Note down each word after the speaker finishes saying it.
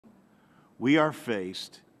we are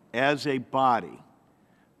faced as a body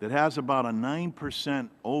that has about a 9%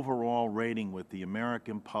 overall rating with the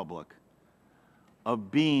American public of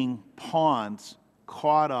being pawns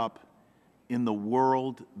caught up in the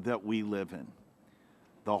world that we live in.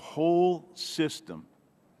 The whole system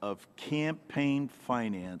of campaign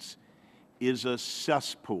finance is a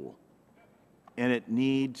cesspool, and it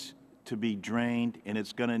needs to be drained, and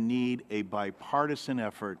it's going to need a bipartisan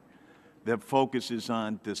effort that focuses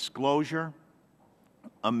on disclosure,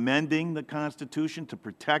 amending the Constitution to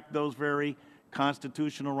protect those very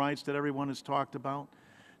constitutional rights that everyone has talked about,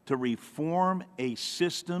 to reform a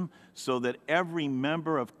system so that every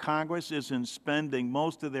member of Congress isn't spending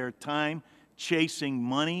most of their time chasing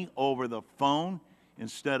money over the phone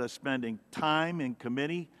instead of spending time in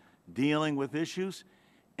committee dealing with issues,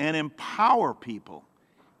 and empower people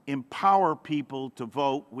to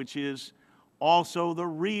vote, which is also the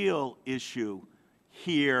real issue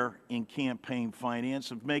here in campaign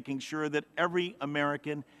finance, of making sure that every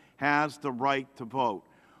American has the right to vote.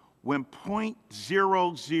 When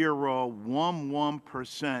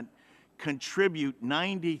 0.0011% contribute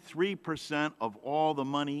 93% of all the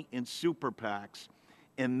money in super PACs,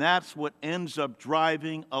 and that's what ends up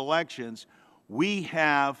driving elections, we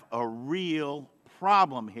have a real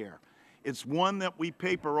problem here. It's one that we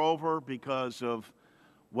paper over because of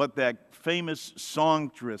what that famous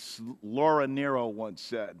songstress Laura Nyro once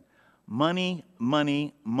said: money,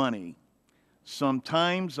 money, money.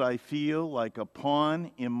 Sometimes I feel like a pawn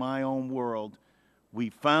in my own world.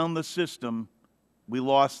 We found the system, we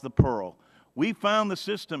lost the pearl. We found the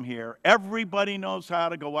system here. Everybody knows how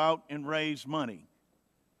to go out and raise money.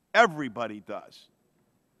 Everybody does.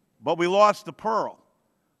 But we lost the pearl,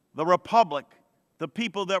 the republic, the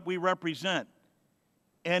people that we represent.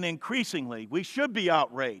 And increasingly, we should be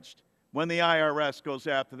outraged when the IRS goes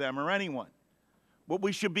after them or anyone. But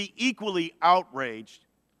we should be equally outraged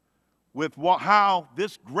with how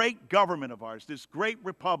this great government of ours, this great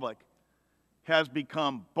republic, has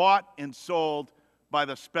become bought and sold by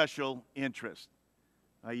the special interest.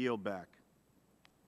 I yield back.